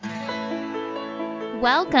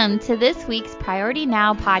Welcome to this week's Priority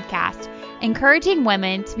Now podcast, encouraging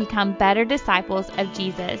women to become better disciples of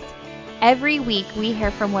Jesus. Every week we hear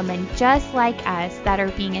from women just like us that are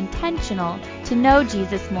being intentional to know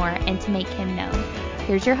Jesus more and to make him known.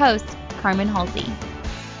 Here's your host, Carmen Halsey.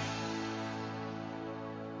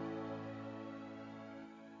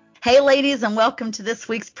 Hey, ladies, and welcome to this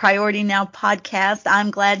week's Priority Now podcast.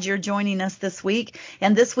 I'm glad you're joining us this week.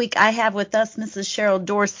 And this week I have with us Mrs. Cheryl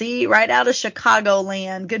Dorsey, right out of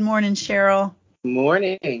Chicagoland. Good morning, Cheryl.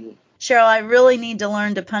 Morning. Cheryl, I really need to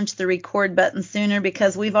learn to punch the record button sooner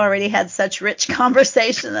because we've already had such rich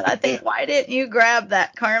conversation that I think, why didn't you grab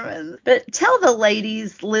that, Carmen? But tell the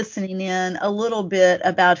ladies listening in a little bit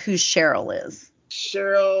about who Cheryl is.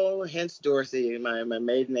 Cheryl, hence Dorsey, my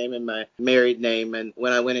maiden name and my married name. And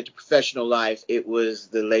when I went into professional life, it was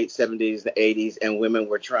the late 70s, the 80s, and women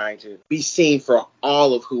were trying to be seen for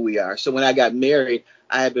all of who we are. So when I got married,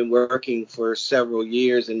 I had been working for several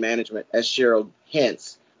years in management as Cheryl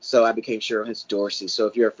Hence. So I became Cheryl Hence Dorsey. So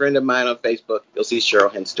if you're a friend of mine on Facebook, you'll see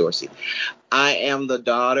Cheryl Hence Dorsey. I am the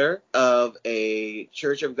daughter of a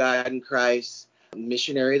Church of God in Christ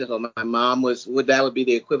missionary. My mom that would be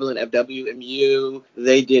the equivalent of WMU.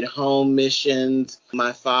 They did home missions.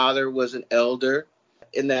 My father was an elder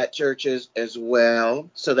in that church as well.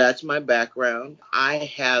 So that's my background.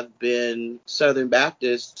 I have been Southern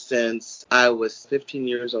Baptist since I was 15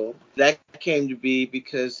 years old. That came to be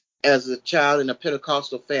because as a child in a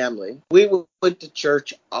Pentecostal family, we went to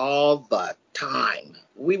church all the time.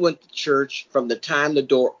 We went to church from the time the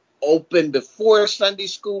door open. Before Sunday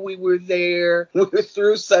school, we were there. We were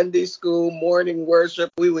through Sunday school, morning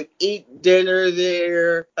worship. We would eat dinner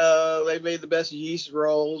there. They made the best yeast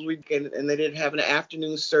rolls. And they didn't have an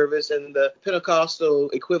afternoon service. And the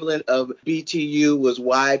Pentecostal equivalent of BTU was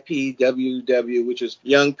YPWW, which is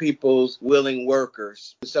Young People's Willing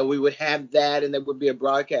Workers. So we would have that, and there would be a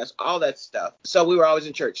broadcast, all that stuff. So we were always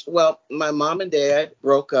in church. Well, my mom and dad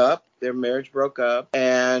broke up. Their marriage broke up,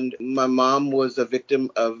 and my mom was a victim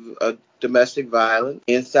of domestic violence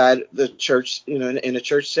inside the church, in a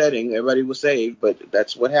church setting. Everybody was saved, but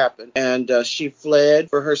that's what happened. And she fled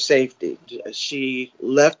for her safety. She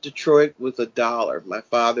left Detroit with $1. My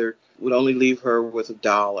father would only leave her with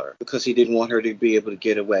 $1 because he didn't want her to be able to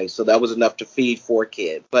get away. So that was enough to feed 4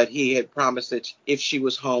 kids. But he had promised that if she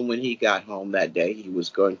was home when he got home that day, he was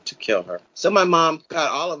going to kill her. So my mom got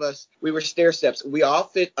all of us. We were stair steps. We all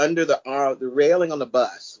fit under the railing on the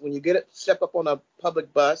bus. When you step up on a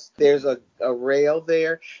public bus, there's a rail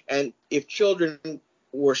there. And if children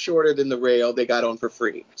were shorter than the rail, they got on for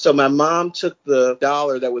free. So my mom took the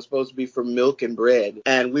 $1 that was supposed to be for milk and bread,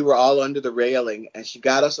 and we were all under the railing, and she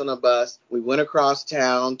got us on a bus. We went across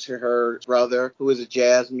town to her brother, who is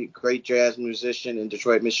a great jazz musician in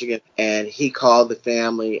Detroit, Michigan, and he called the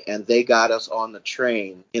family, and they got us on the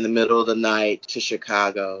train in the middle of the night to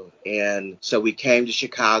Chicago. And so we came to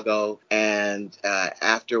Chicago, and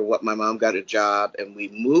after my mom got a job, and we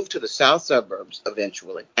moved to the south suburbs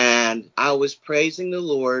eventually. And I was praising the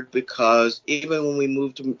Lord because even when we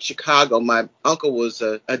moved to Chicago, my uncle was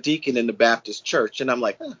a deacon in the Baptist church. And I'm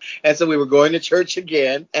like, huh. And so we were going to church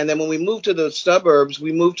again. And then when we moved to the suburbs,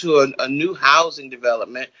 we moved to a new housing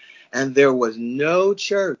development. And there was no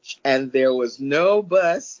church, and there was no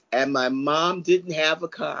bus, and my mom didn't have a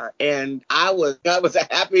car. And I was a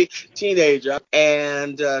happy teenager.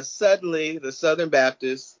 And suddenly the Southern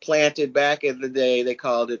Baptists planted, back in the day, they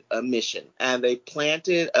called it a mission. And they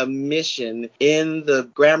planted a mission in the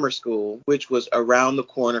grammar school, which was around the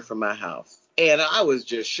corner from my house. And I was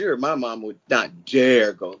just sure my mom would not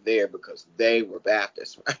dare go there because they were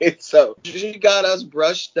Baptists, right? So she got us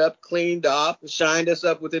brushed up, cleaned off, shined us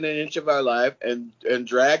up within an inch of our life, and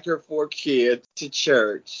dragged her 4 kids to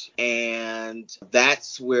church. And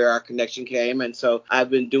that's where our connection came. And so I've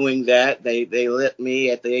been doing that. They let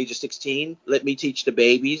me, at the age of 16, let me teach the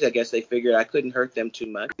babies. I guess they figured I couldn't hurt them too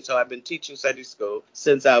much. So I've been teaching Sunday school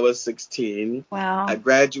since I was 16. Wow. I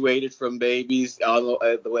graduated from babies all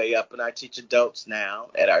the way up, and I teach adults now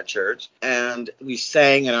at our church. And we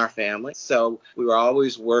sang in our family. So we were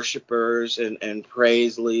always worshipers and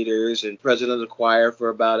praise leaders, and president of the choir for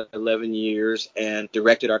about 11 years and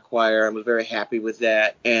directed our choir. I was very happy with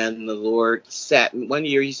that. And the Lord sat one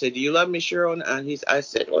year. He said, "Do you love me, Cheryl?" And I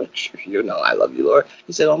said, "Well, I love you, Lord."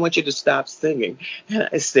 He said, "I want you to stop singing." And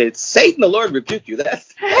I said, "Satan, the Lord rebuke you."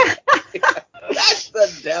 That's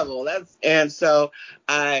the devil. That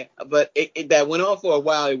went on for a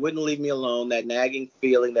while. It wouldn't leave me alone. That nagging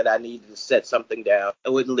feeling that I needed to set something down,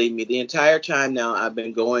 it wouldn't leave me. The entire time now I've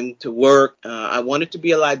been going to work. I wanted to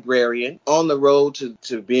be a librarian. On the road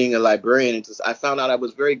to being a librarian, I found out I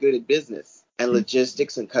was very good at business. and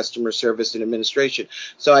logistics and customer service and administration.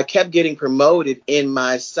 So I kept getting promoted in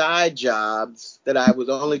my side jobs that I was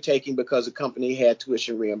only taking because the company had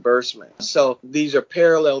tuition reimbursement. So these are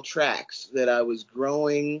parallel tracks that I was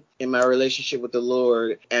growing in my relationship with the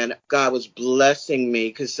Lord, and God was blessing me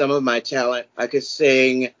because some of my talent, I could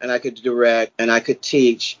sing and I could direct and I could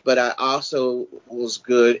teach, but I also was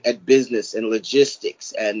good at business and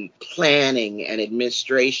logistics and planning and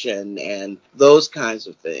administration and those kinds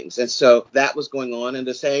of things. And so that was going on at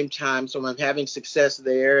the same time. So I'm having success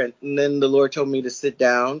there. And then the Lord told me to sit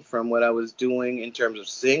down from what I was doing in terms of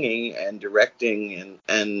singing and directing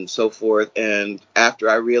and so forth. And after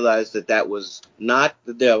I realized that that was not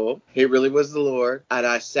the devil, it really was the Lord. And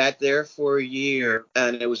I sat there for a year,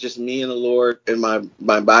 and it was just me and the Lord in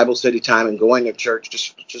my Bible study time and going to church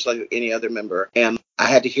just like any other member. And I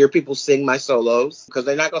had to hear people sing my solos because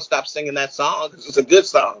they're not going to stop singing that song because it's a good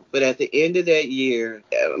song. But at the end of that year,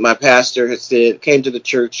 my pastor had said, came to the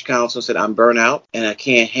church council and said, I'm burnt out and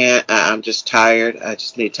I'm just tired. I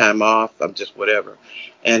just need time off. I'm just whatever.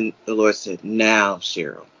 And the Lord said, now,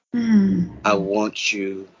 Cheryl, I want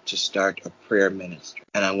you to start a prayer ministry,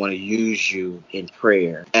 and I want to use you in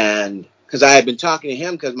prayer. And because I had been talking to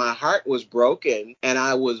him because my heart was broken and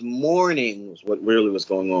I was mourning what really was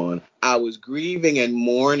going on. I was grieving and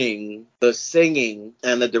mourning the singing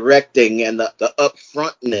and the directing and the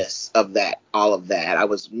upfrontness of that, all of that. I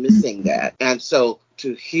was missing that. And so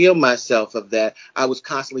to heal myself of that, I was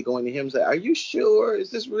constantly going to him and saying, are you sure? Is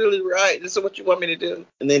this really right? This is what you want me to do?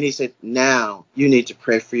 And then he said, now you need to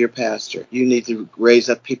pray for your pastor. You need to raise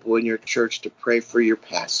up people in your church to pray for your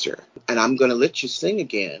pastor. And I'm going to let you sing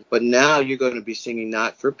again. But now you're going to be singing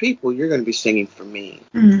not for people. You're going to be singing for me.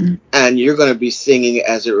 And you're going to be singing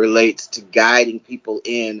as it relates to guiding people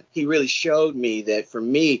in. He really showed me that for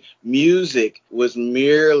me, music was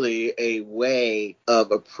merely a way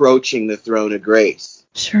of approaching the throne of grace.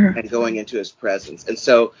 Sure. And going into his presence. And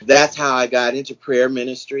so that's how I got into prayer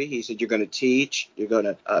ministry. He said, you're going to teach, you're going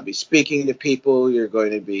to be speaking to people, you're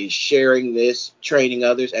going to be sharing this, training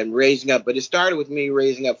others, and raising up. But it started with me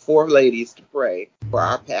raising up 4 ladies to pray for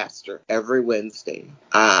our pastor every Wednesday.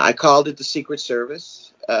 I called it the Secret Service.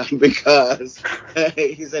 Because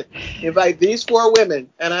he said, invite these 4 women.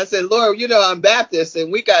 And I said, Lord, I'm Baptist and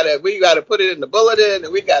we gotta put it in the bulletin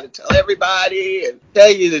and we gotta tell everybody and tell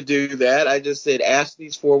you to do that. I just said, ask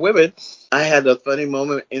these 4 women. I had a funny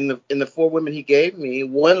moment in the 4 women he gave me.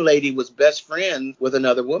 One lady was best friends with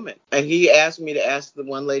another woman. And he asked me to ask the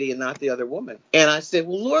one lady and not the other woman. And I said,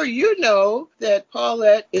 well, Lord, you know that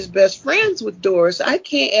Paulette is best friends with Doris. I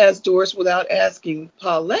can't ask Doris without asking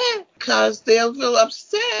Paulette because they'll feel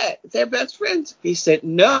upset. They're best friends. He said,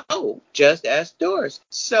 no, just ask Doris.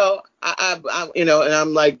 So I and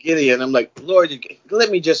I'm like Gideon. I'm like, Lord, let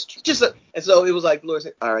me just. And so it was like, Lord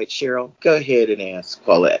said, all right, Cheryl, go ahead and ask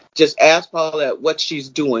Paulette. Just ask Paulette what she's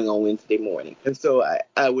doing on Wednesday morning. And so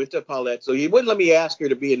I went to Paulette. So he wouldn't let me ask her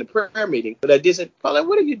to be in the prayer meeting. But I did say, Paulette,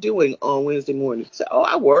 what are you doing on Wednesday morning? She said, oh,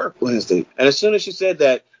 I work Wednesday. And as soon as she said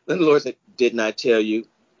that, then the Lord said, didn't I tell you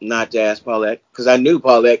not to ask Paulette? Because I knew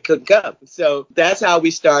Paulette couldn't come. So that's how we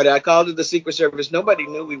started. I called it the Secret Service. Nobody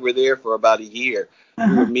knew we were there for about a year.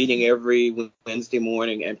 We were meeting every Wednesday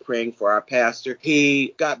morning and praying for our pastor.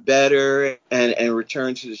 He got better and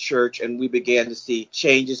returned to the church, and we began to see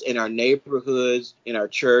changes in our neighborhoods, in our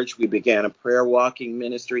church. We began a prayer walking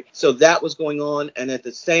ministry. So that was going on. And at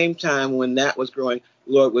the same time, when that was growing,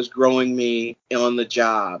 Lord was growing me on the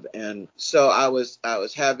job. And so I was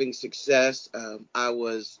having success. I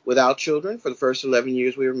was without children for the first 11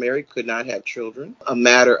 years we were married, could not have children. A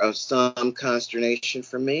matter of some consternation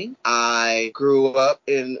for me. I grew up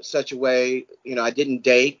in such a way, I didn't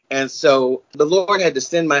date. And so the Lord had to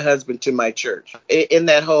send my husband to my church. In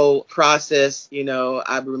that whole process,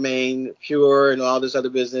 I remained pure and all this other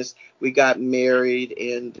business. We got married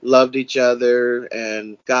and loved each other,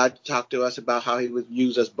 and God talked to us about how he would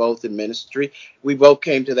use us both in ministry. We both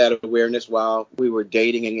came to that awareness while we were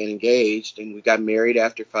dating and engaged, and we got married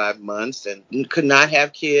after 5 months and could not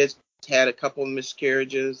have kids. Had a couple of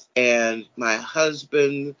miscarriages, and my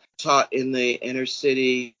husband taught in the inner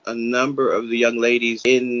city. A number of the young ladies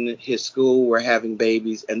in his school were having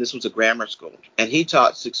babies, and this was a grammar school. And he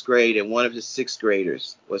taught 6th grade, and one of his 6th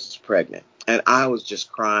graders was pregnant. And I was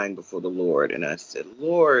just crying before the Lord. And I said,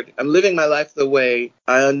 Lord, I'm living my life the way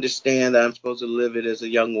I understand that I'm supposed to live it as a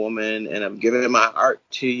young woman, and I'm giving my heart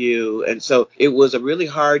to you. And so it was a really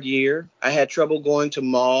hard year. I had trouble going to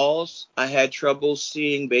malls. I had trouble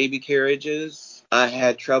seeing baby carriages. I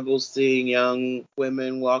had trouble seeing young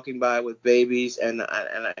women walking by with babies, and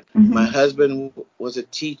my Mm-hmm. husband was a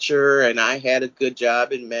teacher, and I had a good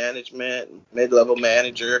job in management, mid-level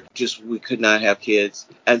manager. Just we could not have kids,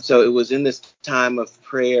 and so it was in this time of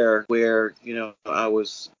prayer where I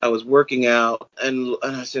was working out, and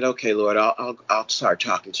I said, okay, Lord, I'll start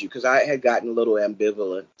talking to you, because I had gotten a little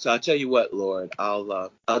ambivalent. So I tell you what, Lord,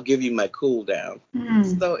 I'll give you my cool down.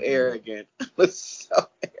 So arrogant. I was so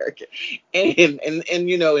arrogant. And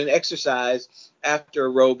in exercise, after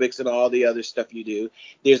aerobics and all the other stuff you do,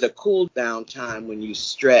 there's a cool down time when you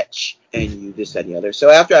stretch and you this, that, and the other. So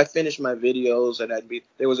after I finished my videos, and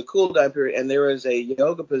there was a cool down period, and there was a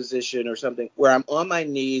yoga position or something where I'm on my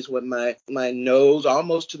knees with my nose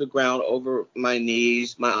almost to the ground over my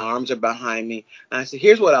knees. My arms are behind me. And I said,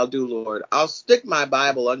 here's what I'll do, Lord. I'll stick my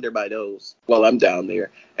Bible under my nose while I'm down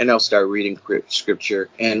there, and I'll start reading scripture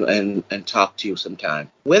and talk to you sometime.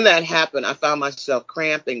 When that happened, I found myself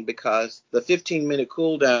cramping, because the 15-minute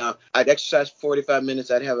cool down, I'd exercise for 45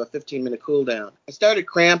 minutes, I'd have a 15-minute cool down. I started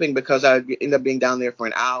cramping because I'd end up being down there for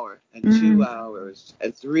an hour and 2 hours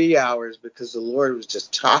and 3 hours, because the Lord was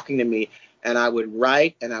just talking to me. And I would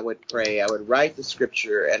write and I would pray. I would write the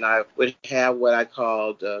scripture, and I would have what I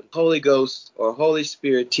called Holy Ghost or Holy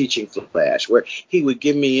Spirit teaching flash, where he would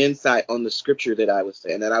give me insight on the scripture that I was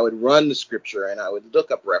saying. And I would run the scripture, and I would look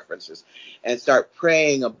up references and start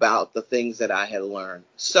praying about the things that I had learned.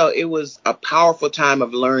 So it was a powerful time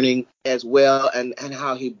of learning as well, and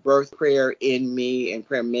how he birthed prayer in me and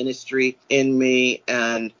prayer ministry in me.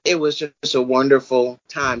 And it was just a wonderful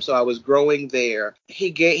time. So I was growing there.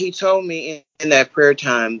 He told me in that prayer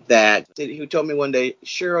time that he told me one day,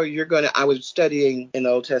 Cheryl, I was studying in the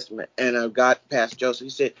Old Testament, and I got past Joseph. He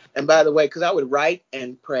said, and by the way, because I would write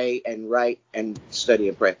and pray and write and study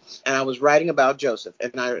and pray, and I was writing about Joseph,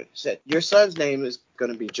 and I said, your son's name is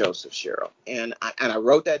going to be Joseph, Cheryl. And I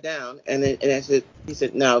wrote that down, and he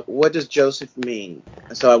said, now, what does Joseph mean?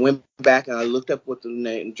 And so I went back and I looked up what the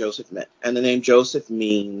name Joseph meant. And the name Joseph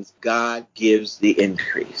means God gives the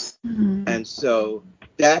increase. And so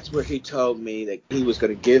that's where he told me that he was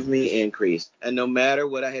going to give me increase. And no matter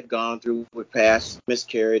what I had gone through with past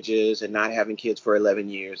miscarriages and not having kids for 11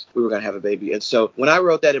 years, we were going to have a baby. And so when I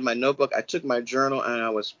wrote that in my notebook, I took my journal and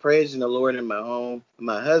I was praising the Lord in my home.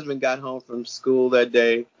 My husband got home from school that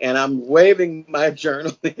day, and I'm waving my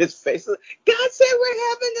journal in his face. God said we're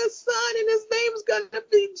having a son, and his name's going to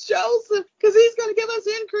be Joseph, because he's going to give us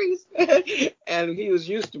increase. And he was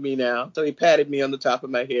used to me now. So he patted me on the top of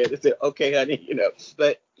my head and said, okay, honey,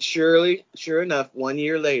 But sure enough, 1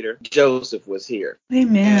 year later, Joseph was here.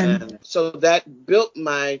 Amen. And so that built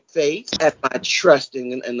my faith and my trust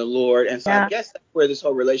in the Lord. And so I guess that's where this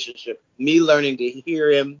whole relationship, me learning to hear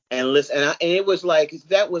him and listen. And it was like,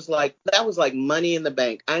 that was like money in the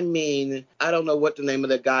bank. I mean, I don't know what the name of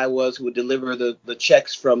the guy was who would deliver the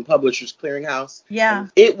checks from Publishers Clearinghouse. Yeah.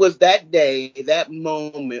 It was that day, that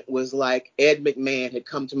moment was like Ed McMahon had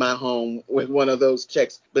come to my home with one of those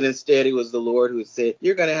checks, but instead it was the Lord who said,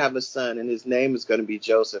 you're going to have a son, and his name is going to be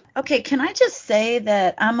Joseph. Okay, can I just say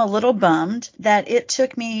that I'm a little bummed that it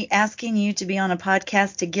took me asking you to be on a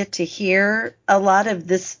podcast to get to hear a lot of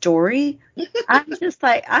this story.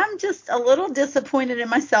 I'm just a little disappointed in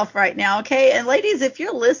myself right now, okay? And ladies, if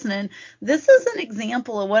you're listening, this is an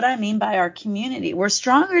example of what I mean by our community. We're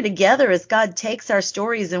stronger together as God takes our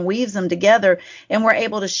stories and weaves them together, and we're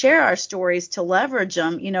able to share our stories, to leverage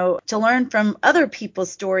them, to learn from other people's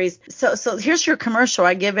stories. So here's your commercial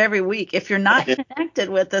I give every week. If you're not connected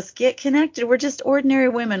with us, get connected. We're just ordinary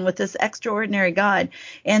women with this extraordinary God.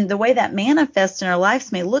 And the way that manifests in our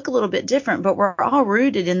lives may look a little bit different, but we're all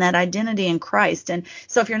rooted in that identity in Christ. And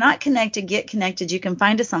so if you're not connected, get connected. You can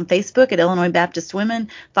find us on Facebook at Illinois Baptist Women.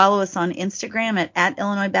 Follow us on Instagram at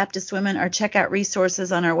Illinois Baptist Women, or check out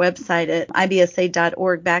resources on our website at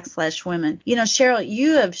ibsa.org/women. Cheryl,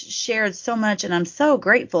 you have shared so much, and I'm so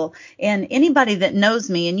grateful. And anybody that knows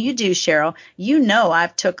me, and you do, Cheryl,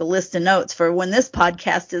 I've took a list of notes for when this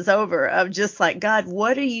podcast is over, of just like, God,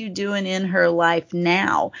 what are you doing in her life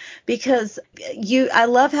now? Because I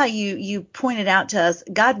love how you pointed out to us,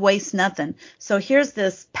 God wastes nothing. So here's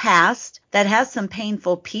this past that has some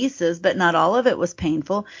painful pieces, but not all of it was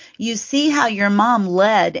painful. You see how your mom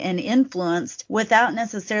led and influenced without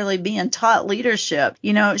necessarily being taught leadership.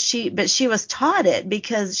 But she was taught it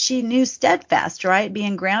because she knew steadfast, right?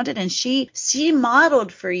 Being grounded. And she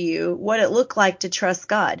modeled for you what it looked like to trust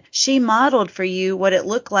God. She modeled for you what it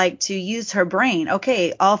looked like to use her brain.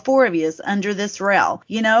 Okay, all four of you is under this rail.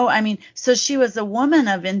 So she was a woman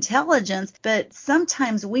of intelligence, but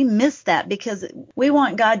sometimes we miss that because we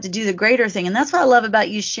want God to do the greater greater thing. And that's what I love about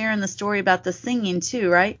you sharing the story about the singing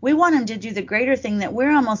too, right? We want him to do the greater thing that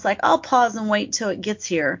we're almost like, I'll pause and wait till it gets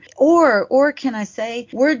here. Or can I say,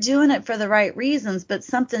 we're doing it for the right reasons, but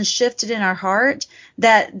something shifted in our heart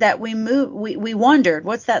that we wondered.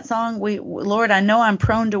 What's that song? Lord, I know I'm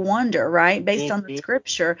prone to wonder, right? Based on the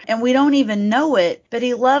scripture. And we don't even know it, but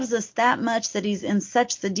he loves us that much that he's in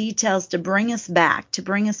such the details to bring us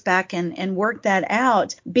back and work that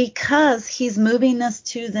out, because he's moving us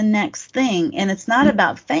to the next thing. And it's not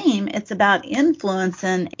about fame, it's about influence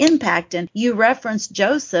and impact. And you referenced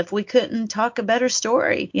Joseph. We couldn't talk a better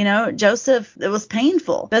story. Joseph, it was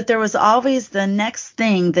painful, but there was always the next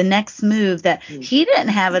thing, the next move that he didn't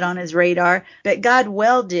have it on his radar, but God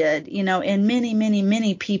well did, in many, many,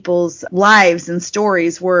 many people's lives and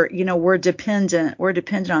stories we're dependent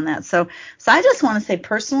on that. So I just want to say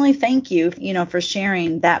personally, thank you, for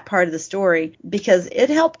sharing that part of the story, because it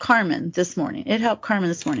helped Carmen this morning.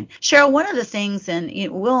 Cheryl, one of the things, and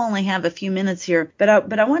we'll only have a few minutes here, but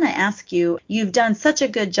I want to ask you, you've done such a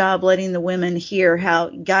good job letting the women hear how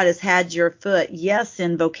God has had your foot, yes,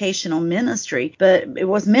 in vocational ministry, but it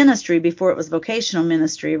was ministry before it was vocational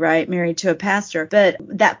ministry, right? Married to a pastor, but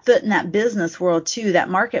that foot in that business world too, that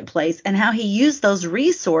marketplace, and how he used those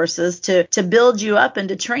resources to build you up and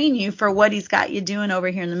to train you for what he's got you doing over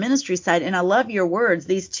here in the ministry side. And I love your words.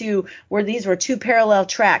 These were two parallel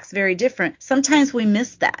tracks, very different. Sometimes we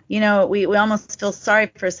miss that. We almost feel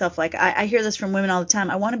sorry for ourselves. Like I hear this from women all the time.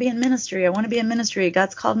 I want to be in ministry.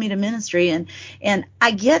 God's called me to ministry. And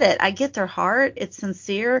I get it. I get their heart. It's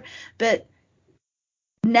sincere, but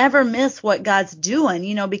never miss what God's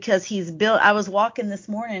doing, because he's built. I was walking this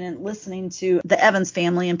morning and listening to the Evans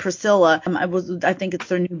family and Priscilla. I think it's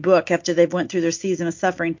their new book after they've went through their season of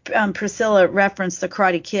suffering. Priscilla referenced the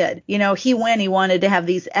Karate Kid. He wanted to have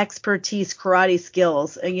these expertise karate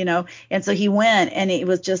skills, and so he went, and it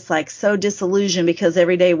was just like so disillusioned, because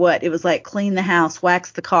every day it was like clean the house,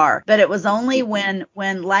 wax the car. But it was only when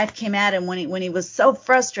life came at him, when he was so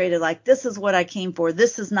frustrated, like, this is what I came for,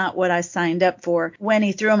 this is not what I signed up for, when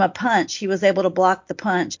he threw him a punch, he was able to block the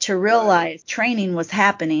punch, to realize training was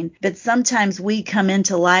happening. But sometimes we come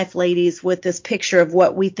into life, ladies, with this picture of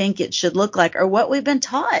what we think it should look like, or what we've been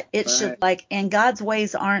taught it should like, and God's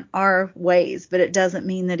ways aren't our ways, but it doesn't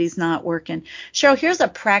mean that he's not working. Cheryl, here's a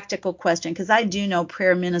practical question, because I do know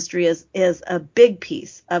prayer ministry is a big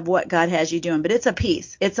piece of what God has you doing, but it's a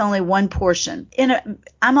piece. It's only one portion.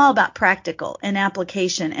 I'm all about practical and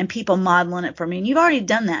application and people modeling it for me. And you've already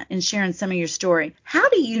done that in sharing some of your story. How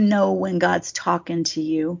do you know when God's talking to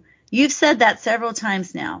you? You've said that several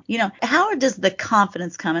times now. How does the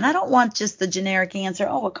confidence come? And I don't want just the generic answer,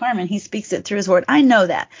 oh, well, Carmen, he speaks it through his word. I know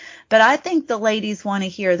that. But I think the ladies want to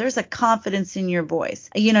hear there's a confidence in your voice.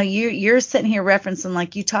 You're sitting here referencing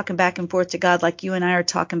like you talking back and forth to God, like you and I are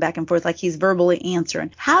talking back and forth, like he's verbally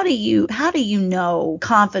answering. How do you know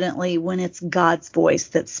confidently when it's God's voice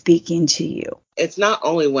that's speaking to you? It's not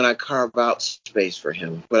only when I carve out space for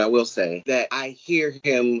him, but I will say that I hear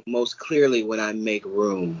him most clearly when I make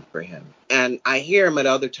room for him. And I hear him at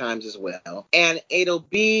other times as well. And it'll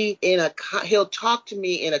be he'll talk to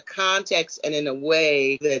me in a context and in a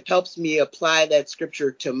way that helps me apply that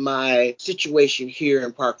scripture to my situation here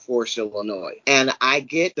in Park Forest, Illinois. And I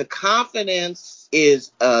get the confidence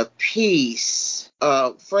is a peace.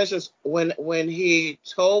 For instance, when he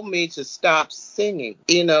told me to stop singing,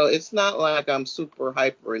 it's not like I'm super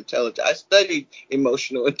hyper intelligent. I studied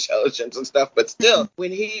emotional intelligence and stuff, but still,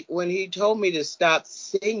 when he told me to stop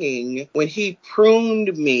singing, when he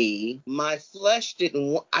pruned me, my flesh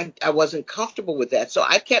I wasn't comfortable with that. So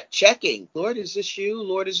I kept checking, Lord, is this you?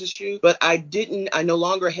 Lord, is this you? But I no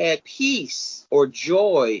longer had peace or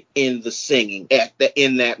joy in the singing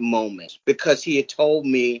in that moment, because he had told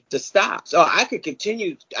me to stop. So I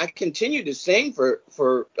continued to sing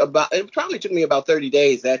for about, it probably took me about 30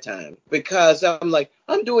 days that time, because I'm like,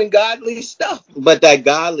 I'm doing godly stuff. But that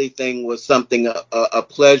godly thing was something, a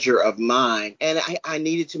pleasure of mine. And I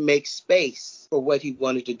needed to make space for what he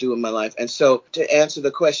wanted to do in my life. And so to answer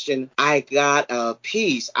the question, I got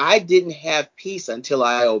peace. I didn't have peace until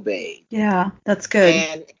I obeyed. Yeah, that's good.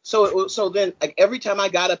 And so then, like, every time I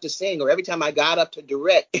got up to sing or every time I got up to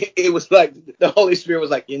direct, it was like the Holy Spirit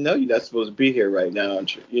was like, you're not supposed to be here right now,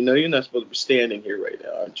 aren't you? You're not supposed to be standing here right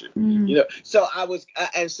now, aren't you? So I was,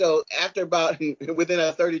 and so after within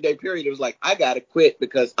a 30-day period, it was like, I got to quit,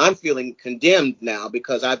 because I'm feeling condemned now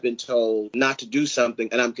because I've been told not to do something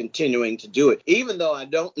and I'm continuing to do it. even though I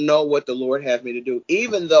don't know what the Lord has me to do,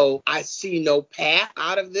 even though I see no path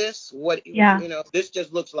out of this, this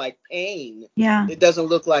just looks like pain. Yeah. It doesn't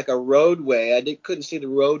look like a roadway. Couldn't see the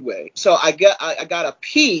roadway. So I got a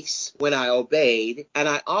peace when I obeyed, and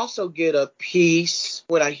I also get a peace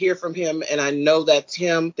when I hear from him and I know that's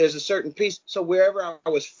him. There's a certain peace. So wherever I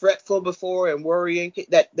was fretful before and worrying,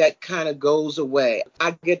 that kind of goes away.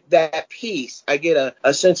 I get that peace. I get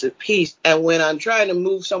a sense of peace. And when I'm trying to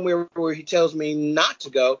move somewhere where he tells me not to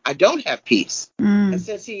go, I don't have peace. And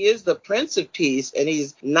since he is the Prince of Peace and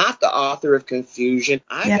he's not the author of confusion,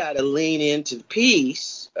 I got to lean into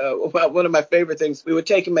peace. One of my favorite things, we were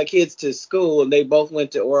taking my kids to school and they both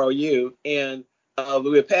went to ORU, and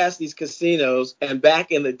we would pass these casinos, and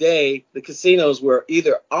back in the day, the casinos were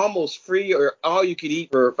either almost free or all you could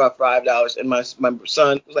eat for $5. And my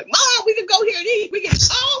son was like, "Mom, we can go here and eat. We can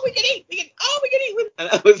eat." And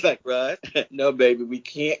I was like, "Right? No, baby, we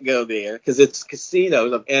can't go there because it's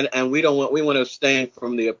casinos, and we want to abstain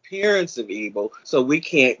from the appearance of evil, so we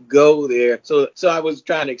can't go there." So I was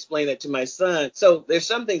trying to explain that to my son. So there's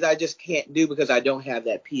some things I just can't do because I don't have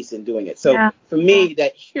that peace in doing it. So for me,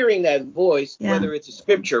 that hearing that voice, whether it's a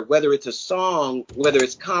scripture, whether it's a song, whether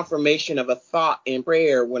it's confirmation of a thought in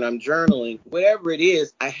prayer when I'm journaling, whatever it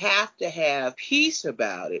is, I have to have peace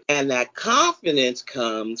about it. And that confidence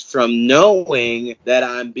comes from knowing that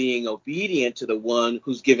I'm being obedient to the one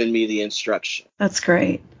who's given me the instruction. That's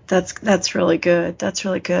great. That's really good. That's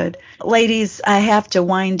really good. Ladies, I have to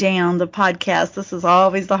wind down the podcast. This is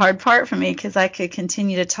always the hard part for me because I could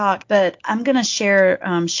continue to talk, but I'm going to share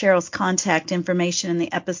Cheryl's contact information in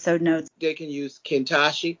the episode notes. They can use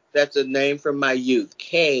Kentashi. That's a name from my youth.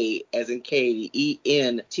 K as in Katie,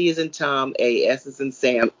 E-N, T as in Tom, A, S as in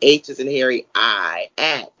Sam, H as in Harry, I,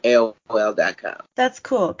 at AOL.com. That's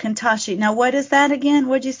cool. Kentashi. Now, what is that again?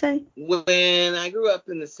 What'd you say? When I grew up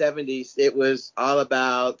in the 70s, it was all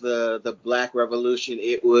about the Black Revolution.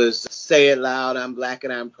 It was say it loud, I'm Black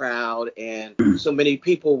and I'm proud. And so many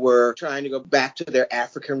people were trying to go back to their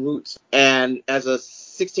African roots. And as a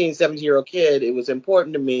 16, 17-year-old kid, it was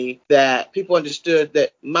important to me that people understood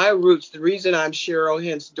that my roots, the reason I'm Cheryl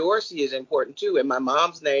hence Dorsey is important too. And my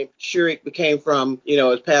mom's name, Shurik, became from,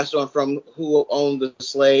 is passed on from who owned the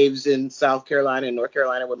slaves in South Carolina and North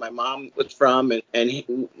Carolina, where my mom was from.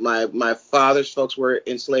 And my father's folks were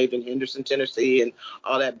enslaved in Henderson, Tennessee, and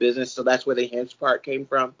all that business. So that's where the hence part came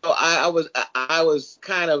from. So I was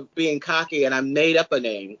kind of being cocky, and I made up a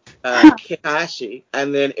name, Kentashi,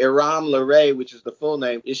 and then Iram Larray, which is the full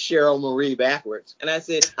name, is Cheryl Marie backwards. And I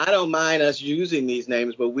said, I don't mind us using these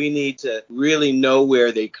names, but we need to really know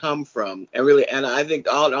where they come from. And I think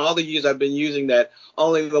all the years I've been using that,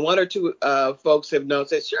 only the one or two folks have known,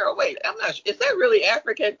 said, Cheryl, wait, I'm not sure, is that really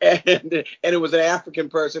African? And it was an African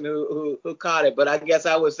person who caught it. But I guess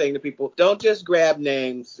I was saying to people, don't just grab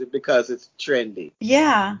names because it's trendy.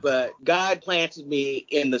 Yeah. But God planted me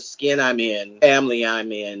in the skin I'm in, family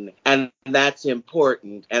I'm in, and that's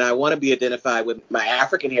important. And I want to be identified with my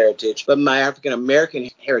African heritage, but my African American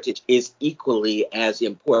heritage is equally as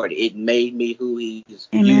important. It made me who he's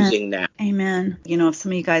using now. Amen. If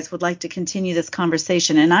some of you guys would like to continue this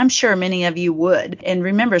conversation, and I'm sure many of you would. And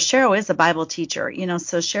remember, Cheryl is a Bible teacher,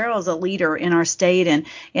 so Cheryl is a leader in our state and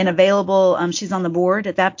available. She's on the board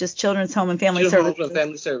at Baptist Children's Home and Family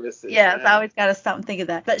Services. Yes, I always got to stop and think of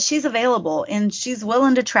that. But she's available and she's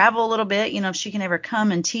willing to travel a little bit, if she can ever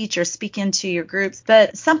come and teach or speak into your groups.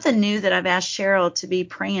 But something new that I've asked Cheryl to be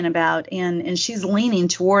praying about, and she's leaning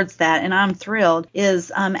towards that, and I'm thrilled,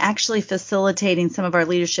 is actually facilitating some of our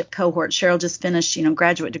leadership cohorts. Cheryl just finished,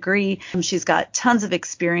 graduate degree. She's got tons of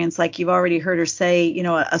experience, like you've already heard her say,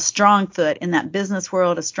 a strong foot in that business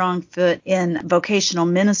world, a strong foot in vocational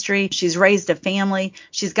ministry. She's raised a family.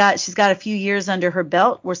 She's got a few years under her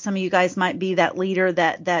belt where some of you guys might be that leader,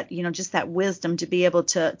 that just that wisdom to be able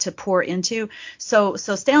to pour into. So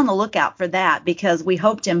stay on the lookout for that, because we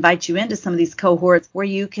hope to invite you into some of these cohorts where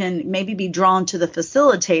you can maybe be drawn to the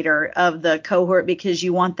facilitator of the cohort because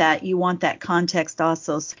you want that context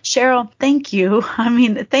also. Cheryl, thank you.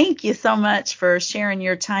 Thank you so much for sharing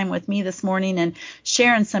your time with me this morning and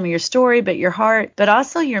sharing some of your story, but your heart, but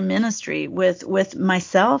also your ministry with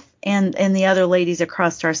myself and the other ladies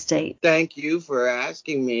across our state. Thank you for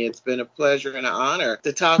asking me. It's been a pleasure and an honor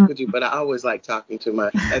to talk with you, but I always like talking to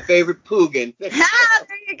my favorite Poogan. There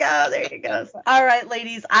you go. All right,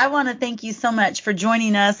 ladies, I want to thank you so much for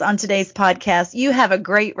joining us on today's podcast. You have a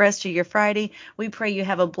great rest of your Friday. We pray you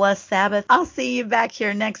have a blessed Sabbath. I'll see you back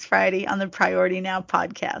here next Friday on the Priority Now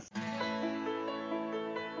podcast.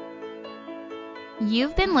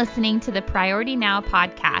 You've been listening to the Priority Now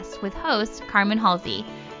podcast with host Carmen Halsey.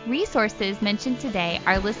 Resources mentioned today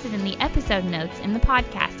are listed in the episode notes in the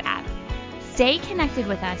podcast app. Stay connected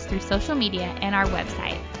with us through social media and our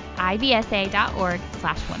website,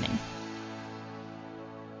 ibsa.org/women.